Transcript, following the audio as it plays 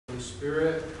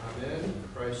Spirit. Amen.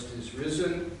 Christ is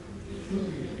risen.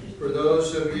 For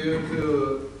those of you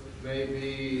who may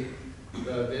be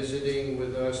visiting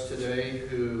with us today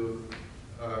who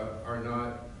are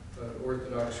not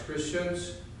Orthodox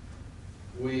Christians,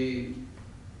 we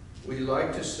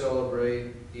like to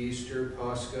celebrate Easter,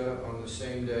 Pascha on the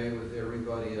same day with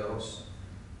everybody else,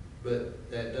 but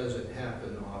that doesn't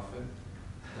happen often.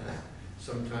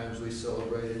 Sometimes we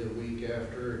celebrate it a week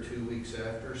after or 2 weeks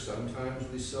after. Sometimes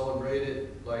we celebrate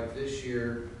it, like this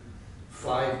year,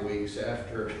 5 weeks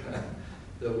after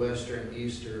the Western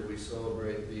Easter. We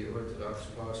celebrate the Orthodox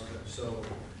Pascha. So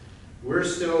we're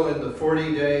still in the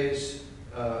 40 days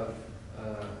of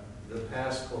the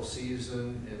Paschal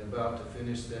season, and about to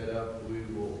finish that up.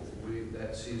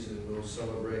 That season will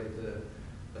celebrate the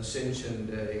Ascension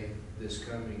Day this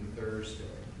coming Thursday.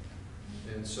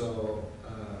 And so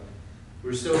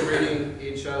we're still greeting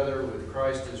each other with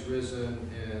Christ is risen,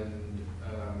 and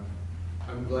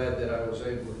I'm glad that I was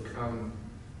able to come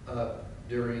up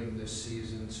during this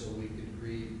season so we could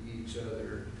greet each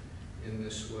other in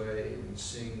this way and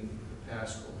sing the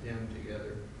Paschal hymn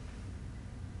together.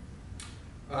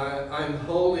 I'm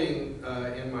holding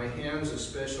in my hands a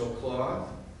special cloth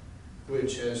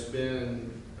which has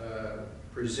been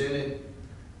presented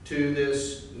to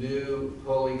this new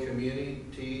holy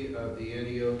community of the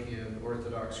Antiochian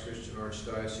Orthodox Christian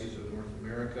Archdiocese of North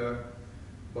America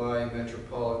by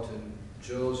Metropolitan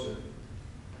Joseph.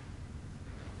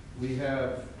 We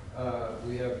have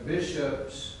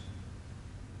bishops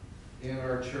in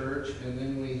our church, and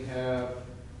then we have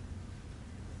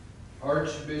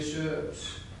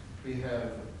archbishops, we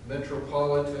have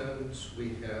metropolitans, we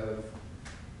have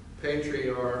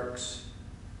patriarchs,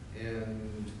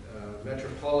 and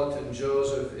Metropolitan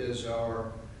Joseph is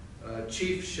our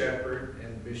chief shepherd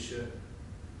and bishop.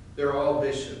 They're all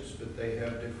bishops, but they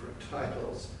have different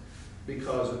titles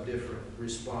because of different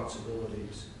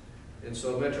responsibilities. And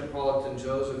so Metropolitan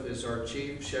Joseph is our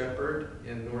chief shepherd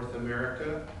in North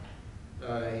America.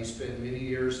 He spent many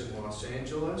years in Los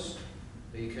Angeles.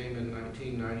 He came in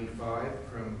 1995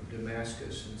 from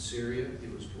Damascus in Syria. He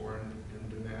was born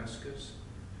in Damascus.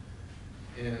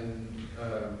 And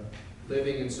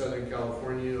living in Southern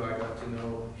California, I got to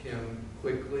know him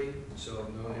quickly. So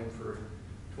I've known him for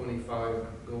 25,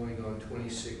 going on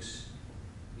 26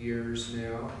 years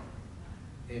now.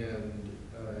 And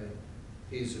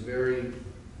he's a very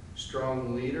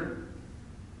strong leader.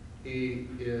 He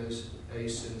is a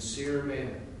sincere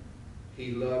man.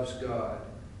 He loves God.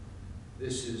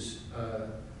 This is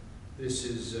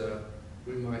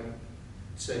we might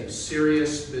say,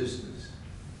 serious business.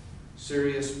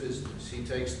 Serious business. He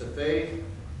takes the faith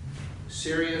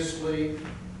seriously.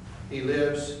 He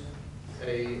lives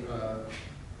a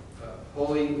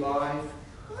holy life.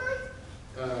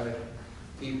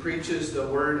 He preaches the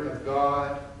Word of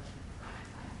God.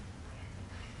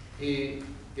 He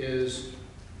is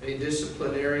a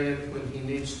disciplinarian when he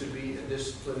needs to be a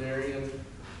disciplinarian.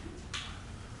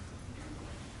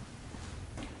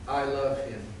 I love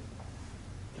him,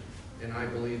 and I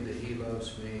believe that he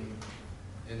loves me,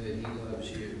 and that he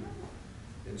loves you.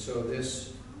 And so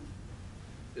this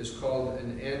is called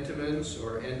an Antimension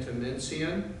or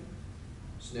Antimension.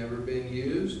 It's never been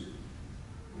used.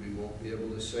 We won't be able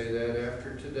to say that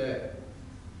after today.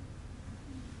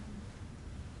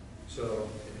 So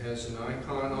it has an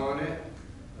icon on it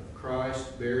of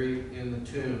Christ buried in the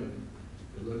tomb.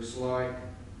 It looks like,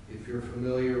 if you're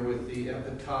familiar with the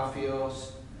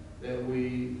epitafios that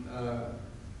we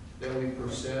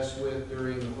process with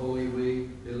during the Holy Week,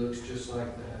 it looks just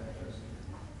like that, doesn't it?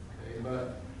 Okay,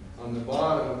 but on the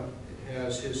bottom it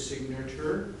has his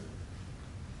signature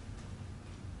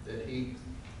that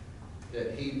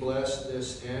he blessed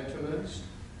this Antimension,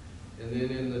 and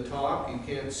then in the top, you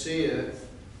can't see it,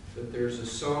 but there's a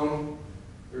sewn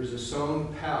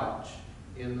pouch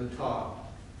in the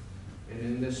top, and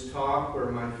in this top where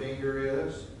my finger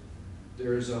is,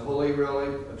 there is a holy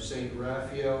relic of Saint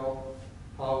Raphael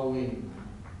Halloween.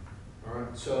 All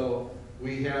right, so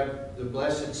we have the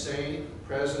blessed saint, the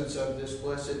presence of this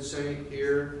blessed saint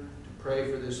here to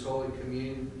pray for this holy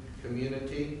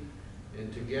community,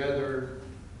 and together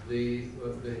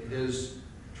his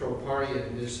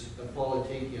troparian, his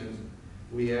Apolitikian,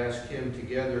 we ask him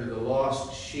together, the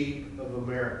lost sheep of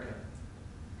America.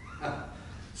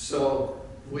 So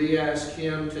we ask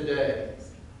him today,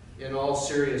 in all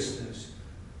seriousness,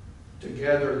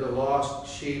 together the lost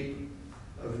sheep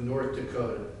of North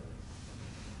Dakota,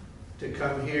 to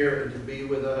come here and to be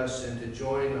with us and to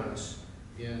join us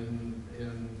in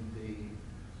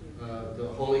the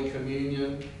Holy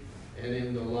Communion and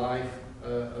in the life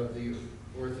of the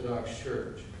Orthodox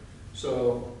Church.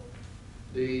 So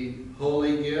the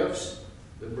holy gifts,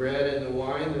 the bread and the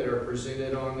wine that are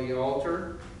presented on the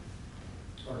altar,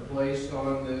 are placed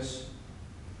on this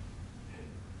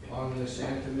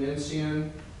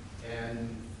Antimension,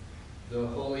 and the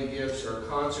holy gifts are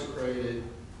consecrated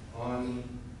on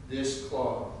this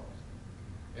cloth.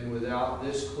 And without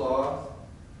this cloth,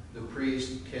 the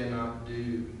priest cannot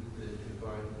do the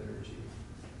divine liturgy.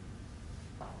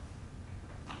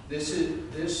 This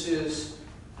is,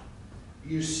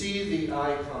 you see the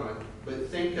icon, but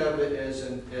think of it as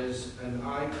an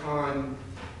icon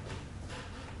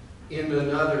in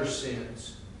another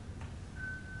sense.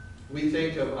 We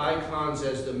think of icons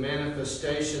as the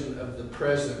manifestation of the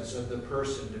presence of the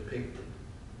person depicted.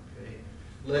 Okay?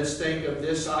 Let's think of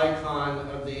this icon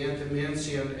of the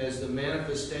Antimension as the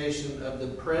manifestation of the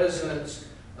presence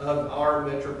of our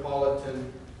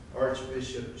Metropolitan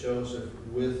Archbishop Joseph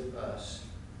with us,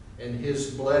 and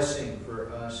his blessing for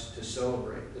us to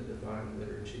celebrate the divine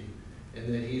liturgy,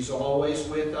 and that he's always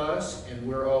with us and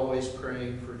we're always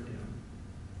praying for him.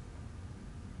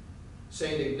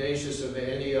 St. Ignatius of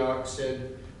Antioch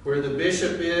said, "Where the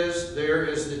bishop is, there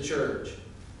is the church.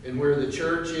 And where the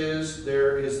church is,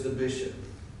 there is the bishop."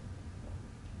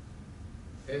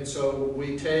 And so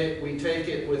we take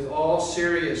it with all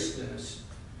seriousness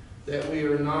that we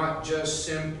are not just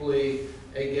simply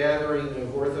a gathering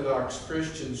of Orthodox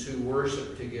Christians who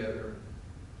worship together,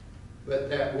 but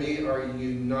that we are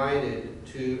united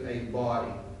to a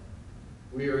body.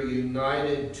 We are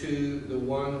united to the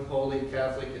one holy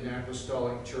Catholic and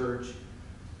Apostolic Church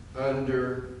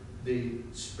under the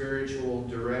spiritual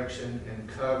direction and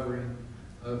covering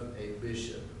of a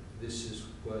bishop. This is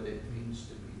what it means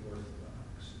to be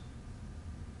Orthodox.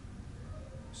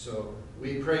 So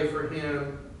we pray for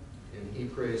him and he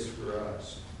prays for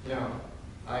us. Now,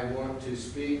 I want to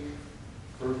speak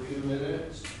for a few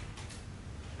minutes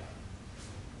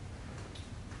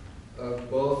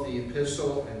of both the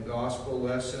epistle and gospel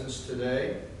lessons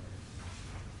today.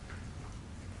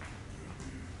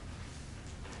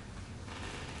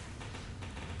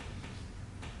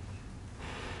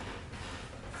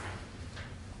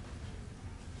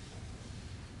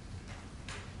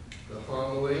 The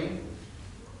homily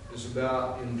is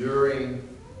about enduring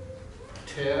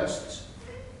tests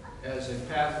as a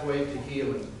pathway to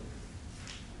healing.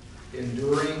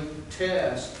 Enduring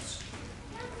tests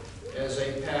as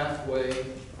a pathway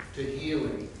to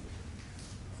healing.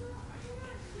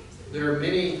 There are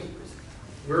many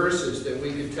verses that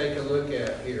we could take a look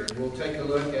at here. We'll take a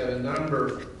look at a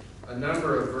number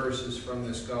of verses from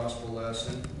this gospel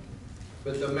lesson.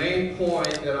 But the main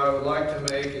point that I would like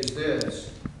to make is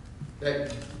this,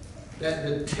 that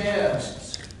the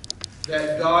tests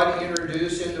that God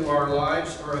introduced into our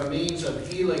lives are a means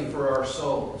of healing for our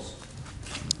souls.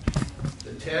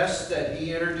 The tests that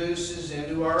he introduces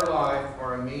into our life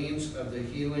are a means of the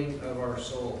healing of our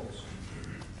souls.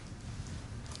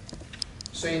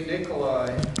 St.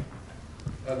 Nikolai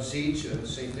of Zicha,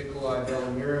 St. Nikolai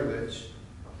Velimirovich,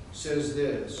 says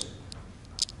this: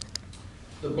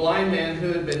 "The blind man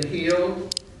who had been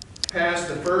healed passed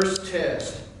the first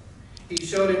test. He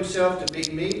showed himself to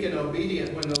be meek and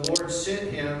obedient when the Lord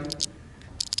sent him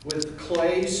with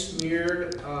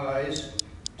clay-smeared eyes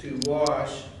to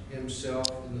wash himself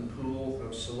in the pool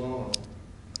of Siloam."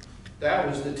 That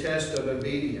was the test of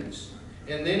obedience.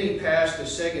 And then he passed the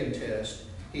second test.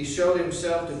 He showed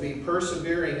himself to be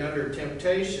persevering under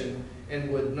temptation and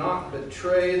would not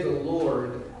betray the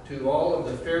Lord to all of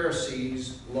the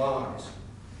Pharisees' lies.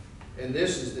 And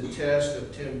this is the test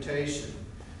of temptation.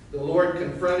 The Lord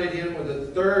confronted him with a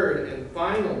third and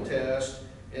final test,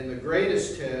 and the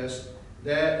greatest test,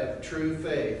 that of true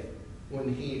faith,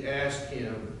 when he asked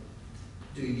him,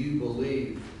 "Do you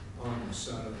believe on the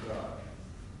Son of God?"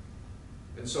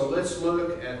 And so let's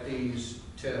look at these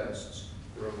tests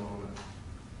for a moment.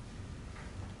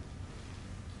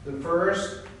 The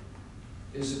first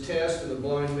is a test of the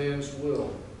blind man's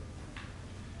will.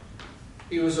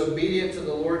 He was obedient to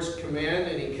the Lord's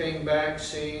command, and he came back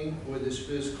seeing with his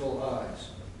physical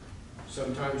eyes.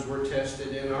 Sometimes we're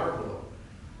tested in our will.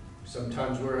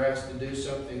 Sometimes we're asked to do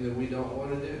something that we don't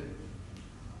want to do.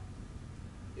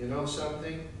 You know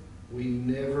something? We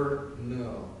never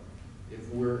know if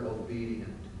we're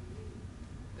obedient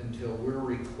until we're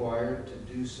required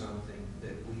to do something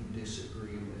that we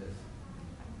disagree with.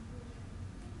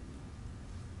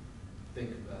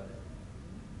 Think about it.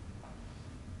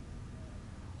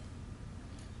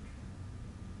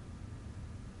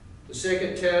 The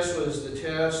second test was the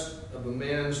test of a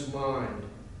man's mind.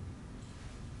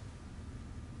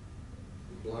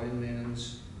 The blind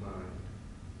man's mind.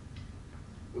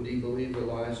 Would he believe the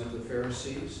lies of the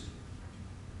Pharisees?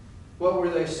 What were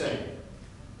they saying?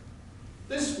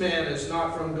 man is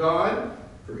not from God,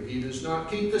 for he does not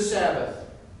keep the Sabbath.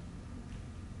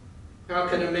 How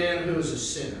can a man who is a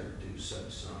sinner do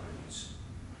such signs?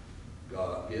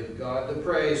 Give God the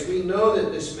praise. We know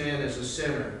that this man is a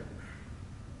sinner.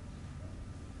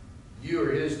 You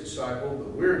are his disciple, but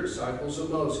we're disciples of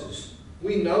Moses.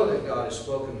 We know that God has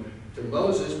spoken to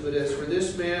Moses, but as for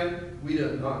this man, we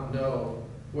do not know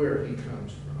where he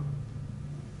comes from.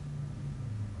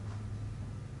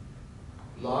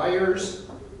 Liars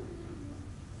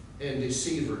and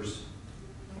deceivers.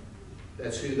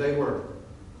 That's who they were.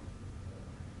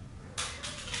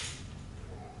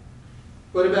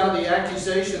 What about the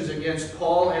accusations against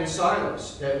Paul and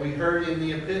Silas that we heard in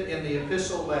the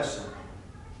epistle lesson?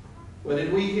 What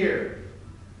did we hear?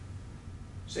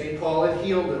 St. Paul had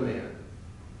healed a man.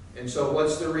 And so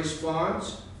what's the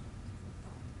response?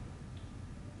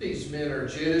 These men are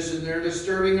Jews and they're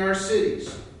disturbing our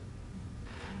cities.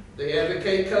 They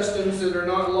advocate customs that are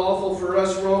not lawful for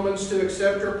us Romans to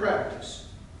accept or practice.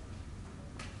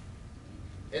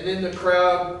 And then the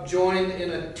crowd joined in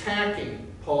attacking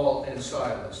Paul and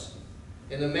Silas.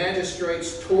 And the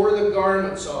magistrates tore the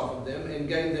garments off of them and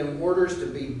gave them orders to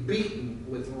be beaten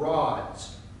with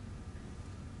rods.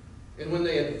 And when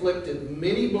they had inflicted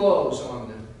many blows on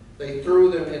them, they threw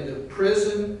them into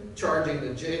prison, charging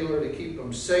the jailer to keep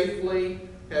them safely.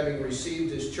 Having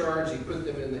received his charge, he put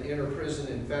them in the inner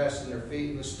prison and fastened their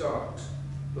feet in the stocks.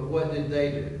 But what did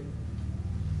they do?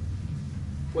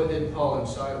 What did Paul and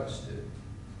Silas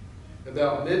do?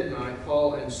 About midnight,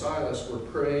 Paul and Silas were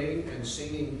praying and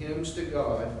singing hymns to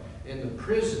God, and the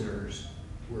prisoners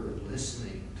were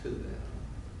listening to them.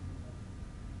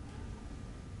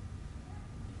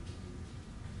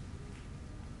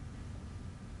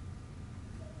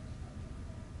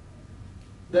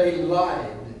 They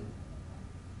lied.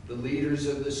 The leaders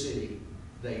of the city,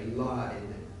 they lied.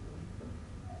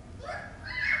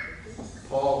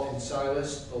 Paul and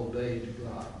Silas obeyed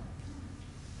God.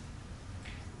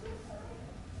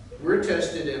 We're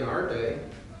tested in our day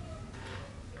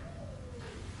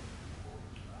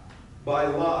by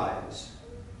lies.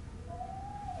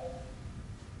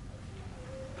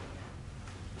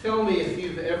 Tell me if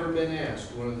you've ever been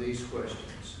asked one of these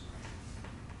questions.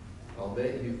 I'll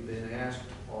bet you've been asked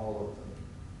all of them.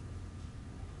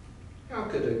 How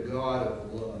could a God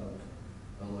of love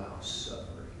allow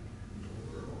suffering in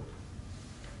the world?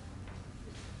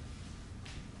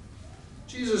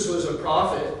 Jesus was a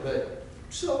prophet, but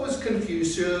so was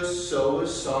Confucius, so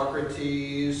was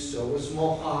Socrates, so was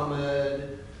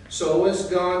Muhammad, so was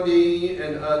Gandhi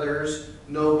and others.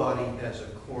 Nobody has a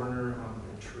corner on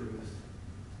the truth.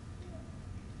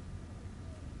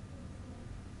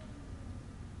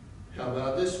 How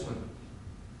about this one?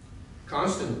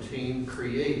 Constantine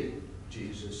created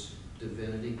Jesus'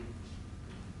 divinity.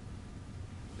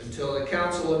 Until the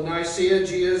Council of Nicaea,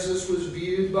 Jesus was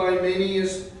viewed by many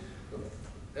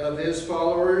of his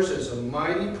followers as a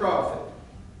mighty prophet,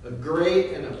 a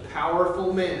great and a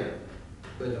powerful man,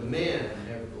 but a man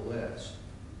nevertheless,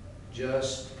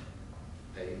 just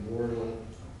a mortal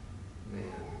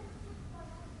man.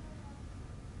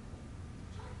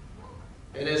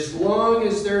 And as long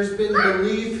as there's been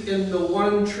belief in the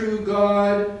one true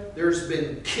God, there's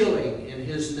been killing in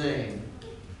his name.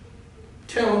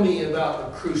 Tell me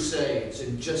about the Crusades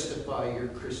and justify your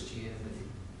Christianity.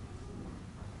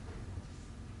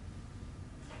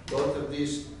 Both of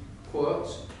these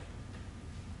quotes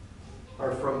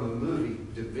are from the movie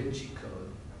Da Vinci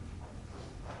Code.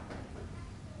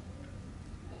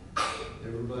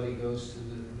 Everybody goes to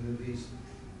the movies,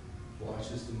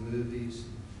 watches the movies.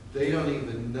 They don't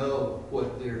even know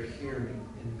what they're hearing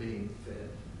and being fed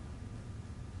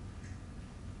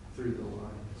through the lines.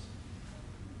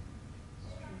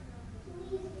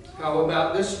 How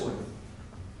about this one?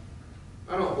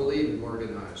 I don't believe in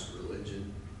organized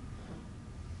religion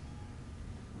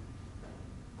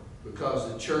because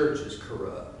the church is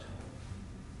corrupt.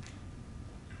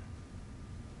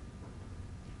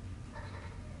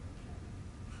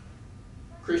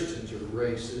 Christians are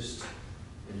racist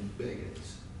and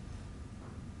bigots.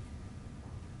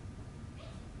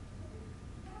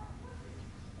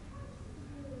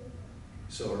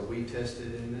 So are we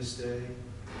tested in this day?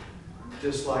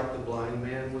 Just like the blind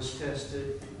man was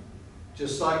tested?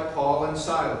 Just like Paul and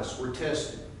Silas were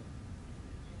tested?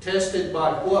 Tested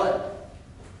by what?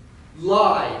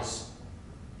 Lies.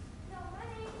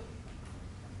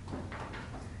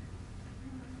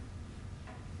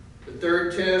 The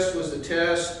third test was the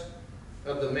test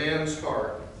of the man's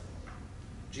heart.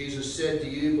 Jesus said, "Do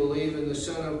you believe in the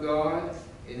Son of God?"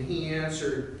 And he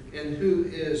answered, "And who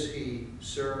is he,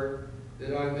 sir,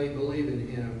 that I may believe in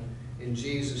him?" And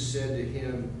Jesus said to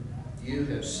him, You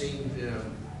have seen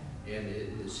him, and it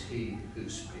is he who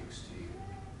speaks to you.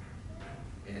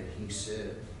 And he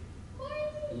said,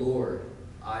 Lord,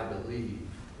 I believe.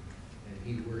 And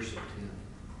he worshiped him.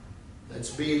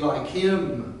 Let's be like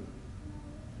him.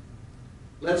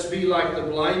 Let's be like the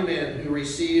blind man who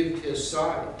received his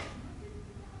sight.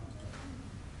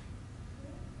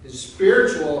 His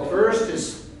spiritual, first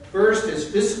his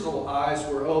physical eyes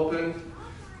were opened,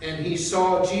 and he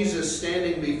saw Jesus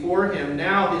standing before him.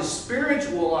 Now his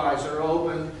spiritual eyes are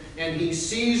open, and he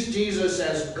sees Jesus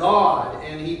as God,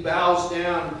 and he bows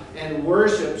down and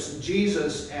worships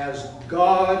Jesus as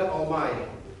God Almighty.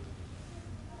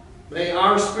 May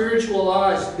our spiritual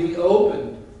eyes be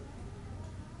opened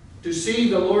to see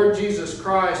the Lord Jesus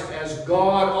Christ as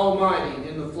God Almighty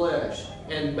in the flesh,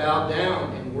 and bow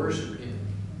down and worship him.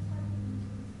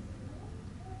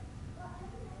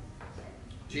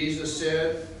 Jesus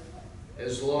said,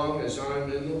 as long as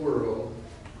I'm in the world,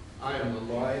 I am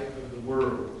the light of the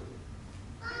world.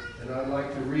 And I'd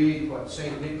like to read what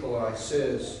St. Nikolai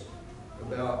says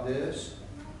about this.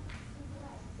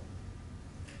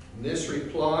 In this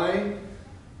reply,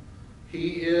 he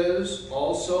is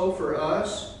also for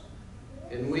us,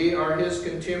 and we are his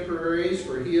contemporaries,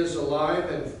 for he is alive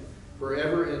and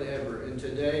forever and ever. And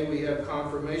today we have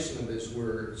confirmation of his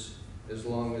words. As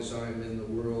long as I am in the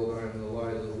world, I am the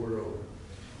light of the world.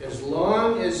 As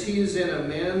long as he is in a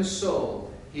man's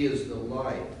soul, he is the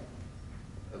light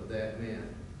of that man.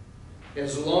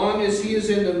 As long as he is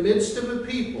in the midst of a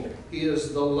people, he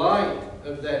is the light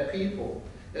of that people.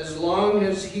 As long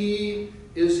as he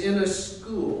is in a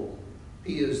school,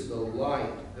 he is the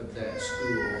light of that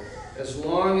school. As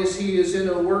long as he is in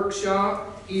a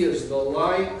workshop, he is the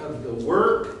light of the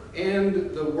work and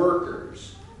the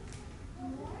workers.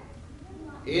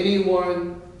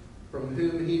 Anyone from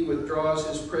whom he withdraws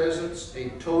his presence, a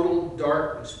total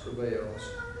darkness prevails,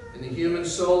 and the human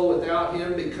soul without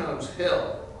him becomes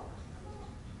hell.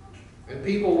 And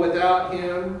people without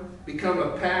him become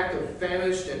a pack of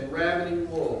famished and ravening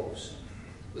wolves.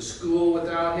 The school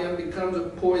without him becomes a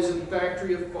poison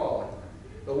factory of folly.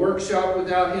 The workshop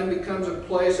without him becomes a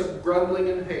place of grumbling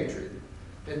and hatred.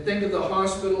 And think of the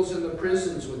hospitals and the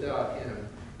prisons without him.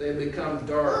 They become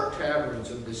dark taverns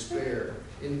of despair.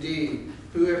 Indeed,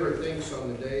 whoever thinks on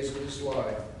the days of his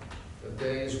life, of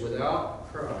days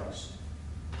without Christ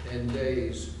and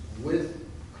days with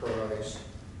Christ,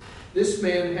 this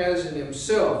man has in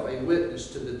himself a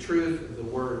witness to the truth of the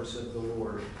words of the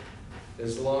Lord.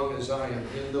 As long as I am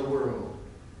in the world,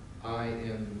 I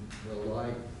am the light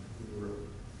of the world.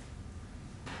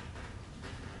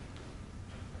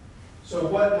 So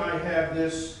what might have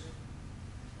this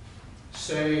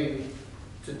saying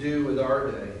to do with our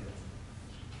day?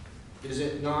 Is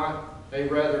it not a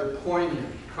rather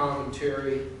poignant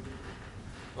commentary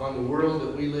on the world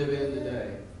that we live in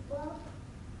today?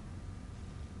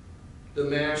 The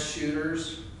mass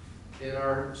shooters in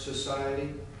our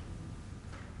society,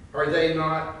 are they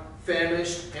not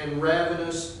famished and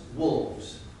ravenous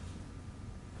wolves?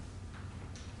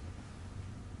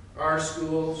 Our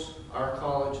schools, our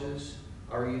colleges,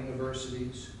 our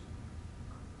universities,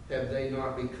 have they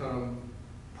not become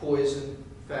poison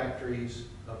factories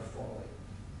of folly?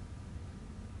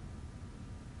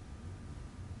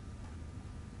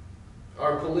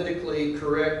 Our politically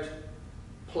correct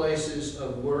places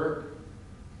of work,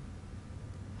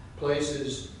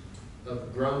 places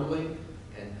of grumbling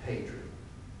and hatred.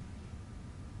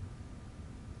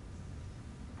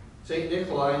 St.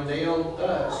 Nikolai nailed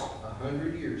us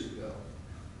 100 years ago.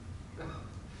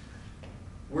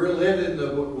 We're living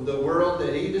the world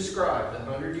that he described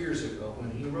 100 years ago when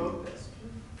he wrote this.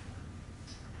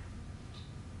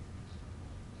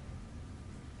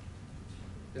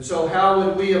 And so how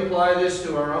would we apply this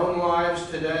to our own lives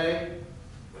today?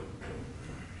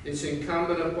 It's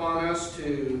incumbent upon us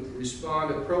to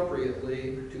respond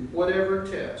appropriately to whatever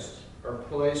tests are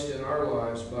placed in our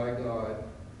lives by God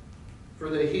for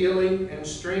the healing and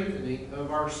strengthening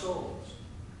of our souls.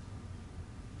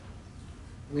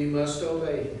 We must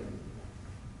obey him.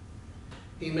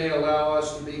 He may allow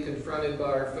us to be confronted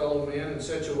by our fellow man in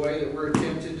such a way that we're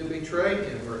tempted to betray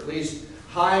him, or at least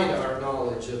hide our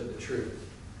knowledge of the truth.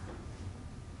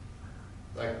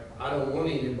 Like, I don't want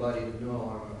anybody to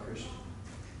know I'm a Christian.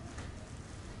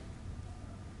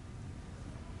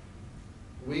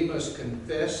 We must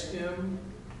confess him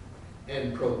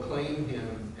and proclaim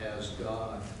him as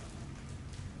God.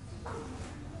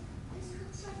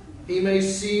 He may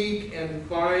seek and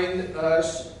find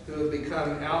us who have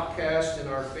become outcast in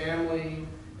our family,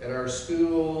 at our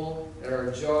school, at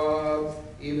our job,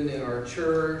 even in our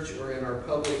church or in our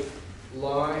public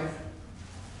life.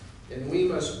 And we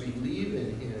must believe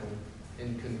in him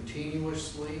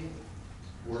continuously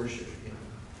worship Him.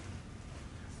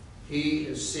 He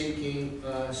is seeking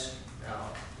us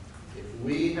out. If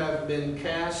we have been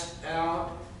cast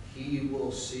out, He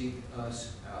will seek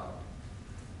us out.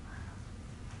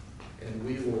 And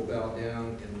we will bow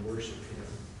down and worship Him.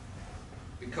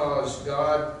 Because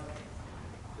God,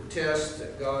 the tests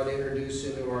that God introduced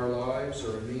into our lives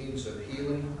are a means of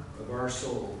healing of our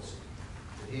souls,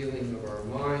 the healing of our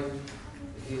mind,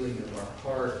 the healing of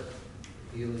our heart,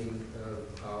 the healing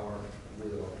of our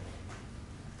will.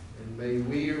 And may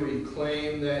we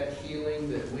reclaim that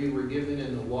healing that we were given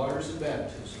in the waters of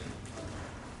baptism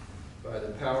by the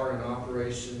power and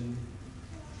operation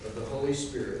of the Holy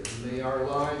Spirit. And may our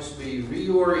lives be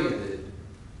reoriented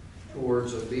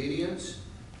towards obedience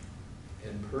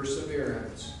and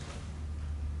perseverance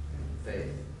and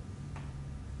faith.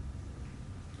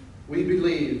 We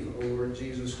believe, O Lord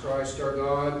Jesus Christ, our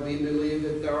God, we believe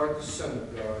that Thou art the Son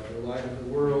of God, the light of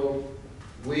the world.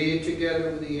 We,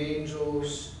 together with the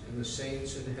angels and the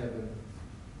saints in heaven,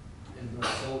 and the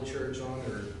whole church on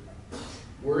earth,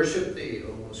 worship Thee,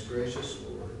 O most gracious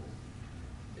Lord.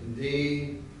 And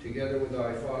Thee, together with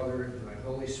Thy Father and Thy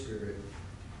Holy Spirit,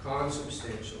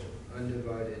 consubstantial,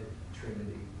 undivided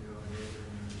Trinity, now and ever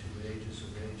and unto the ages of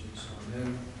ages.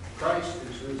 Amen. Christ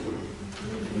is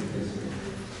risen.